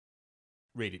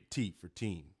Rated T for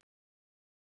teen.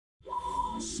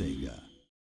 SEGA.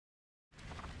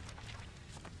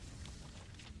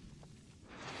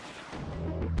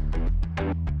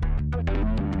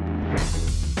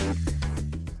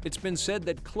 It's been said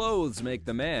that clothes make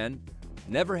the man.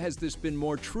 Never has this been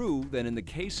more true than in the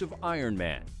case of Iron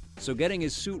Man. So getting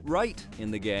his suit right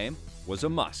in the game was a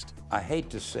must. I hate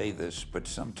to say this, but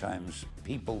sometimes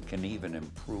people can even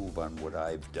improve on what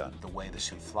I've done. The way the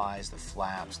suit flies, the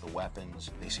flaps, the weapons,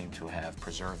 they seem to have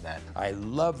preserved that. I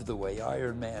love the way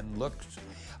Iron Man looks.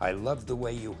 I love the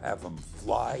way you have him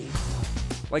fly.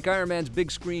 Like Iron Man's big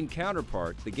screen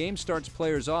counterpart, the game starts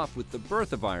players off with the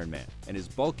birth of Iron Man and his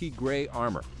bulky gray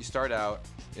armor. You start out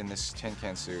in this tin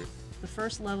can suit. The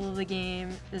first level of the game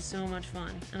is so much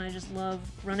fun, and I just love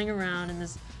running around in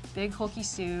this big hulky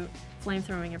suit,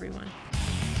 flamethrowing everyone.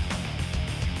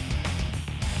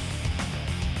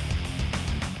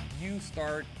 You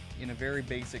start in a very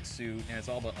basic suit, and it's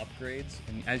all about upgrades.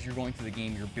 And as you're going through the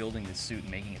game, you're building this suit and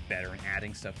making it better and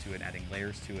adding stuff to it, adding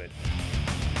layers to it.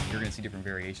 You're going to see different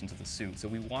variations of the suit. So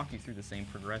we walk you through the same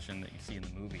progression that you see in the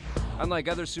movie. Unlike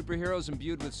other superheroes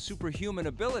imbued with superhuman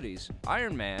abilities,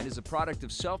 Iron Man is a product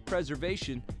of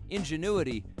self-preservation,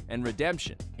 ingenuity, and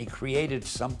redemption. He created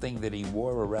something that he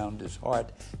wore around his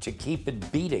heart to keep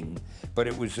it beating, but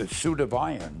it was a suit of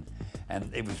iron, and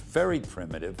it was very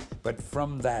primitive, but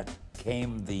from that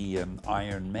came the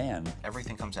Iron Man.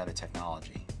 Everything comes out of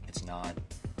technology. It's not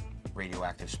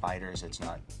radioactive spiders, it's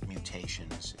not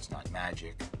mutations, it's not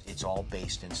magic. It's all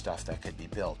based in stuff that could be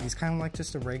built. He's kind of like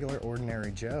just a regular,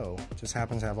 ordinary Joe. Just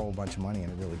happens to have a whole bunch of money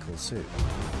and a really cool suit.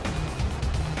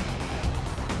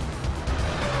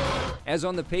 As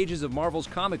on the pages of Marvel's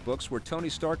comic books, where Tony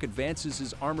Stark advances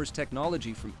his armor's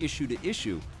technology from issue to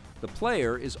issue, the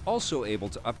player is also able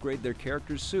to upgrade their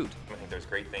character's suit. I think there's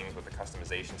great things with the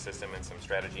customization system and some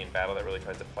strategy in battle that really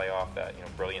tries to play off that,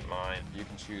 brilliant mind. You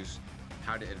can choose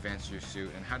how to advance your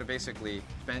suit and how to basically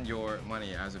spend your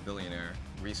money as a billionaire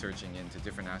researching into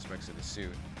different aspects of the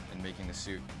suit and making the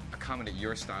suit accommodate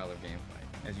your style of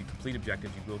gameplay. As you complete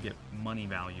objectives, you will get money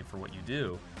value for what you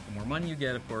do. The more money you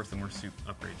get, of course, the more suit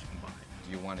upgrades you can buy.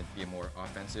 Do you want to be more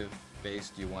offensive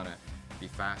based? Do you want to be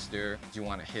faster? Do you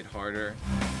want to hit harder?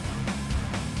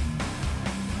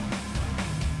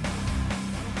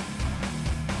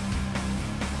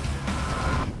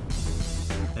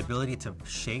 The ability to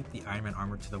shape the Iron Man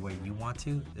armor to the way you want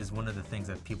to is one of the things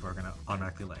that people are going to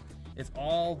automatically like. It's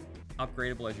all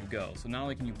upgradable as you go. So not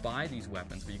only can you buy these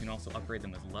weapons, but you can also upgrade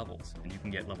them as levels. And you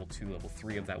can get level 2, level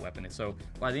 3 of that weapon. And so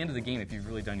by the end of the game, if you've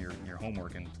really done your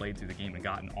homework and played through the game and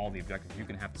gotten all the objectives, you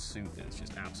can have a suit that is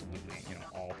just absolutely,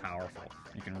 all powerful.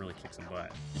 You can really kick some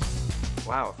butt.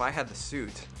 Wow, if I had the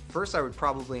suit, first I would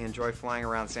probably enjoy flying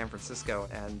around San Francisco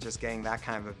and just getting that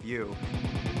kind of a view.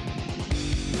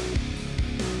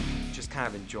 Just kind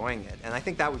of enjoying it. And I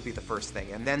think that would be the first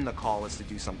thing. And then the call is to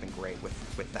do something great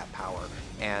with that power.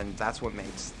 And that's what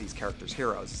makes these characters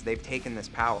heroes. They've taken this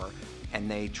power and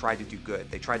they tried to do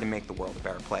good. They tried to make the world a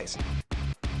better place.